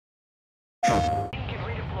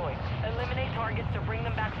Eliminate targets to bring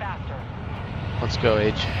them back faster. Let's go,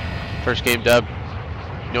 H. First game dub.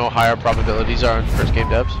 You know how high our probabilities are on first game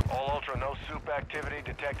dubs? All Ultra, no soup activity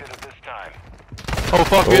detected at this time. Oh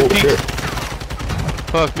fuck, mid peek.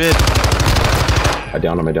 Fuck, mid. I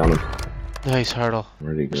downed him. Nice, Hartle.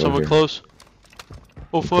 Where'd he go? Someone here? close.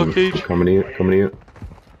 Oh fuck, H. Coming to you.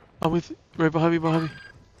 I'm with, right behind me.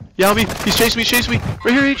 Yeah, on me. He's chasing me.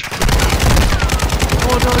 Right here, H.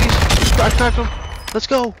 Oh no, he's cracked him. Let's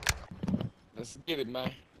go. Let's get it,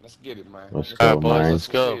 man. Let's go, boys, man. let's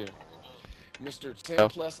go. Mr. 10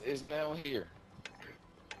 Plus is now here.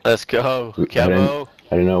 Let's go. I Kevo.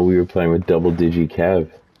 didn't know we were playing with double digi Kev.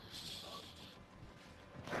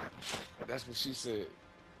 That's what she said.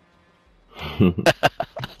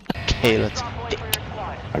 Okay, let's.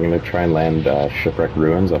 I'm gonna try and land Shipwreck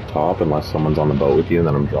Ruins up top unless someone's on the boat with you, and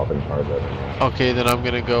then I'm dropping harbor. Okay, then I'm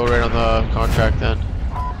gonna go right on the contract then.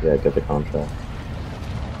 Yeah, get the contract.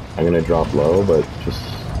 I'm gonna drop low, but just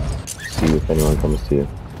see if anyone comes to you.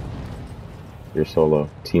 You're solo.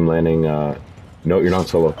 Team landing, no, you're not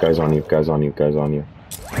solo. Guys on you. Squadmate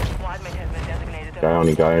has been designated Guy on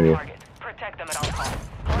you. target. Protect them at all costs.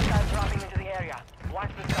 Hostiles dropping into the area. Watch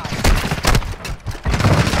the sky.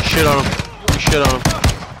 Shit on him.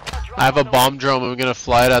 I have a bomb drone. I'm gonna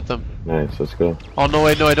fly it at them. Nice, let's go. Oh no,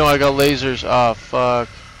 wait, no, I don't. I got lasers. Oh fuck.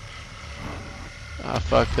 I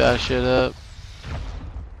fucked that shit up.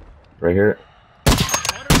 Right here.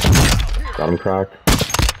 Got him cracked.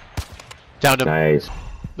 Downed him. Nice.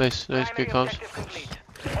 Nice, good comms. Objective complete.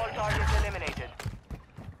 All targets eliminated.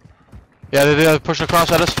 Yeah, they're pushing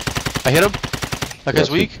across at us. I hit him. That guy's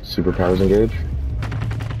Yeah, weak. Superpowers engage.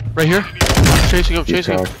 Right here. Chasing him. He's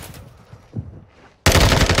cracked.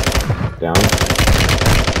 Down.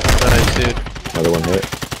 Nice, dude. Another one hit.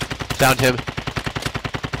 Downed him.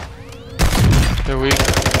 They're weak.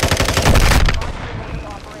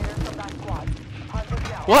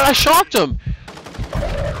 What? I shocked him!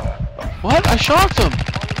 What? I shocked him!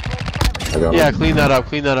 I got Yeah, him. clean that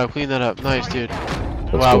up. Nice, dude.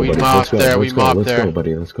 Let's Wow, go, we buddy. mopped Let's go, there, let's we go, mopped let's there. go,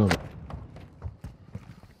 buddy, let's go.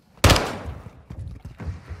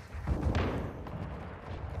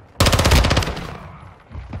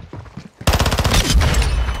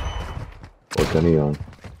 What gun are you on?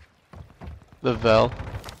 The Vel.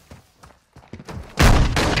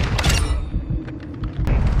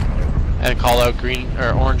 And call out green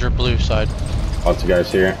or orange or blue side. Lots of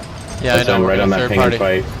guys here. Yeah, Let's I know. end We're right on gonna that third ping and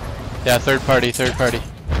party. fight. Yeah, third party.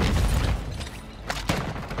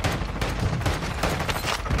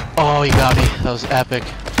 Oh, he got me. That was epic.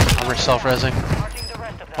 I'm self-resing.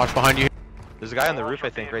 Watch behind you. There's a guy on the roof, I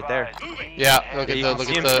think, right there. Yeah, look at You the can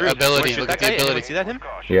see him through. ability. Shoot Look that at the guy? Anyone ability. see that him?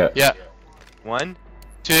 Yeah. Yeah. 1,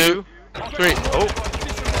 2, 3. Oh,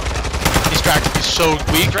 He's cracked. He's so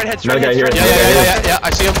weak. straight head, Another guy here. straight Yeah, head. yeah.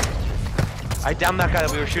 I see him. I downed that guy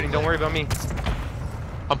that we were shooting. Don't worry about me.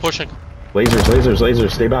 I'm pushing.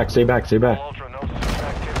 Lasers. Stay back. All Ultra, no soup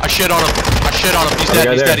activity. I shit on him. He's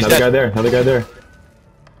Another dead. He's dead. Another guy there.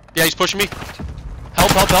 Yeah, he's pushing me.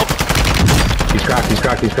 Help. He's cracked.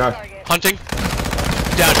 Hunting.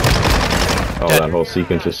 Down. Oh, Dead. that whole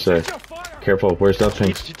sequence is sick. Careful, where's Death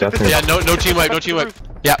Thing? Yeah, no team wipe.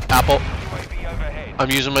 Yeah, Apple. UAV overhead.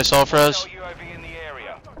 I'm using my self-res. UAV in the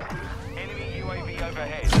area. Enemy UAV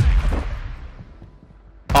overhead.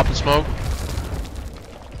 Popping smoke.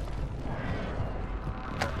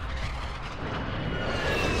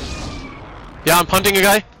 Yeah, I'm punting a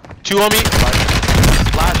guy. 2 on me. I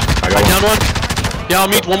I got down one. one. Yeah,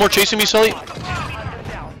 on me. One more chasing me, Sully.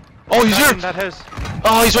 Oh, he's here. That house.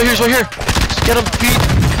 Oh, he's right here. Get him, Pete.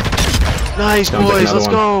 Nice, Down to boys. another Let's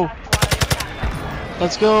one. go.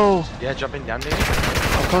 Let's go. Yeah, jumping down, maybe.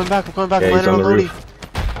 I'm coming back. Yeah, I'm he's landing on on the Lodi. roof.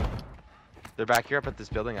 They're back here up at this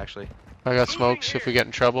building, actually. I got smokes if we get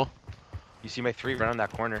in trouble. You see my 3 right on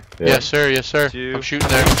that corner. Yeah. Yes, sir. 2. I'm shooting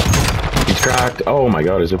there. He's cracked. Oh my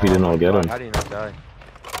god, as if we didn't all get him. How do you not die?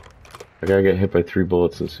 I gotta get hit by 3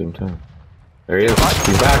 bullets at the same time. There he is.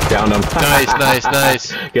 He's back. Downed him.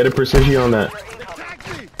 Nice. Get a precision on that.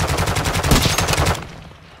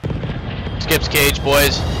 Skips cage,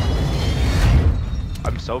 boys.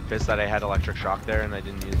 I'm so pissed that I had electric shock there and I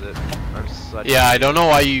didn't use it. I'm such. Yeah, I don't know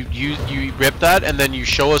why you rip that and then you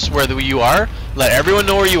show us where you are. Let everyone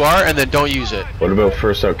know where you are and then don't use it. What about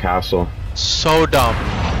first out castle? So dumb.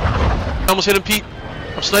 I almost hit him, Pete.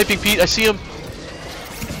 I'm sniping, Pete. I see him.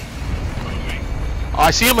 Oh,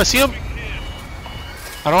 I see him.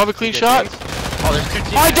 I don't have a clean shot. Oh, there's 2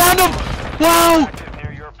 teams. I downed him! Wow! Active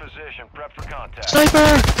near your position. Prep for contact.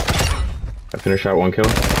 Sniper! I finished out 1 kill.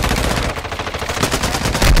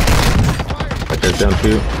 That guy's down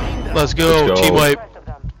 2. Let's go. Let's go. Team wipe.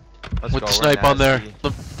 Let's with go, the we're snipe on there.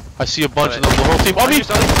 nasty. I see a bunch of them. Alright. The whole team. On me! You're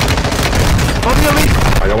selling- On me!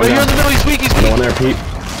 I got one Right here down. in the middle. He's weak. He's Another one weak. there, Pete.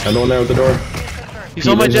 Another one there with the door. He's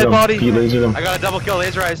on my lasered dead him. body. Pete lasered him. I got a double kill,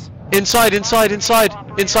 laser eyes. Inside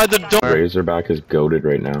the door. Razorback is goated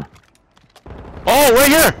right now. Oh, right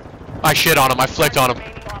here! I shit on him. I flicked on him.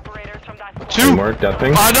 Remaining operators from that squad. Two. Teamwork, that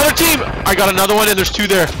thing. Another team! I got another one and there's two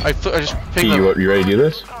there. I just Pete, pinged them. you ready to do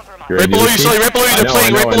this? You ready Right to do below this, you, Pete? Sully. Right below you. They're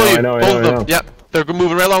playing right below you. I know. Both of them. Yep. They're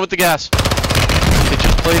moving right along with the gas. They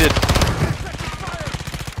just plated.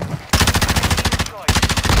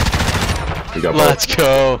 You got Let's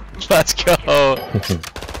go. Let's go.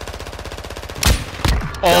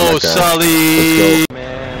 Oh, that guy. Sully. Let's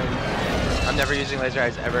Man, I'm never using laser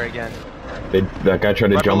eyes ever again. That guy tried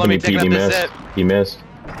to Marco, jump let at me me, take Pete. He out this missed. zip. He missed.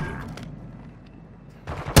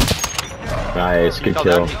 Nice, good fell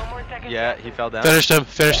kill. down. No more seconds. Yeah, he fell down. Finished him.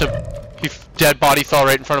 Finished him. Dead body fell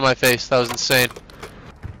right in front of my face. That was insane.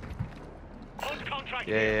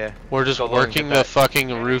 Yeah. We're just Go low and working get the that.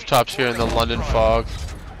 fucking rooftops here in the London fog.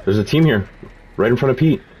 There's a team here, right in front of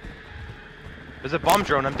Pete. There's a bomb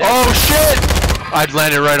drone, I'm dead. Oh shit! I'd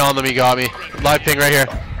landed right on them. He got me. Live ping right here.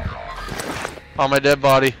 On my dead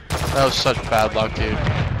body. That was such bad luck, dude.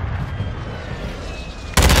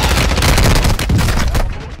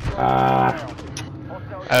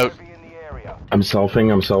 Out. I'm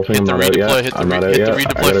selfing. I'm selfing. Hit I'm the not out redeploy. yet. Hit the I'm not out yet. I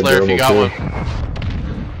got redeploy a flare if you got durable one.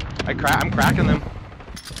 too. I'm cracking them.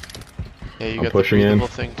 Yeah, you I'm got pushing the in. readable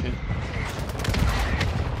thing too.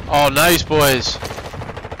 Oh, nice, boys. Try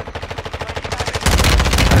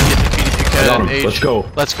to get the feed if you I got can, him. H. Let's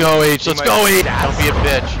go. Let's go, H. Let's go, H. Don't be a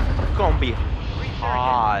bitch. Gonna be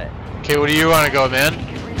hot. Okay, where do you want to go, man?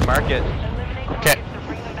 Market. Okay.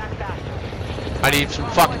 I need some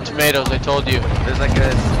fucking tomatoes, I told you. There's like a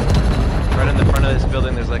right in the front of this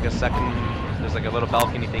building. There's like a second. There's like a little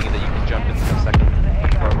balcony thingy that you can jump into the second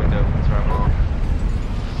floor window. That's where I'm going.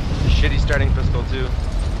 Shitty starting pistol too.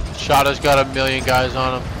 Shada's got 1 million guys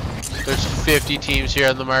on him. There's 50 teams here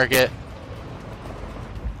in the market.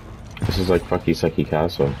 This is like Fucky Seki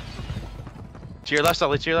Castle. To your left,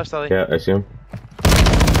 Sully. To your left, Sully. Yeah, I see him.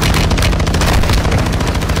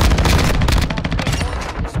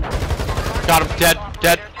 Got him, dead,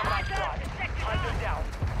 dead.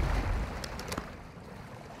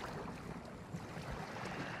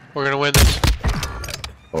 We're gonna win this.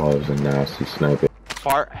 Oh, it was a nasty sniper.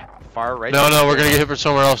 Far right. No, we're gonna get hit from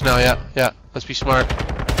somewhere else now. Yeah. Let's be smart.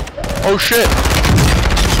 Oh shit!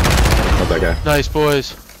 Not that guy. Nice,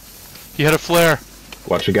 boys. He had a flare.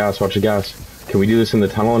 Watch the gas. Watch the gas. Can we do this in the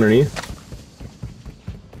tunnel underneath?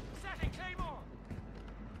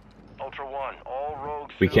 Ultra One, all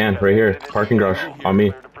rogues. We can, right here. Parking garage. On me.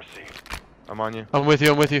 Clear to proceed. I'm on you. I'm with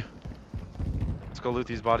you. Let's go loot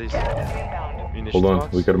these bodies. Munitions Hold on.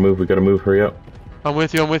 box. We gotta move. We gotta move. Hurry up. I'm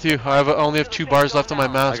with you. I only have 2 bars left on my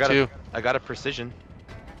mask too. I got a precision.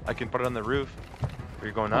 I can put it on the roof. Are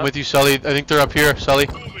you going up? I'm with you, Sully. I think they're up here, Sully.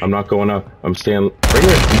 I'm not going up. I'm staying right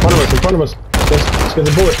here. In front of us. In front of us. This guy's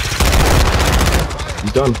a bullet.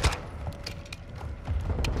 He's done.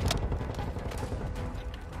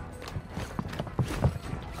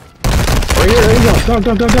 Right here. There you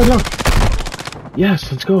go. Down.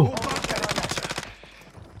 Yes. Let's go.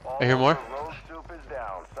 I hear more. Rogue soup is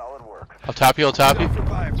down. Solid work. I'll tap you. It's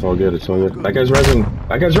all good. It's all good. That guy's resin.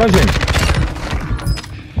 That guy's resin.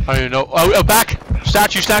 I don't even know. Oh, back!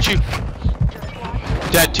 Statue!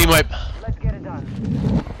 Dead, team wipe. Let's get it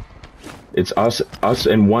done. It's us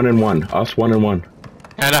and 1 and 1. Us 1 and 1.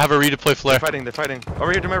 And I have a redeploy flare. They're fighting.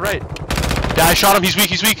 Over here to my right. Yeah, I shot him. He's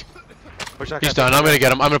weak. Push that He's guy. done. I'm gonna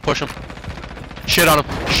get him. I'm gonna push him. Shit on him.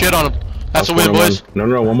 That's a Us win, 1 and boys. 1.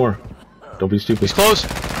 No, one more. Don't be stupid. He's close. You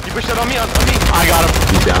pushed that on me. On me. I got him.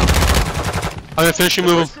 He's down. I'm gonna finish him,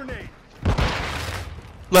 move him.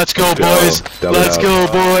 Let's go, Let's go. boys. Double Let's up. go,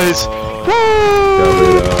 boys. Double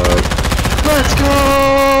Woo! it up. Let's That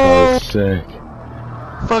go! was sick.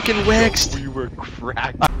 Fucking waxed. We were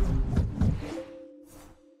cracked.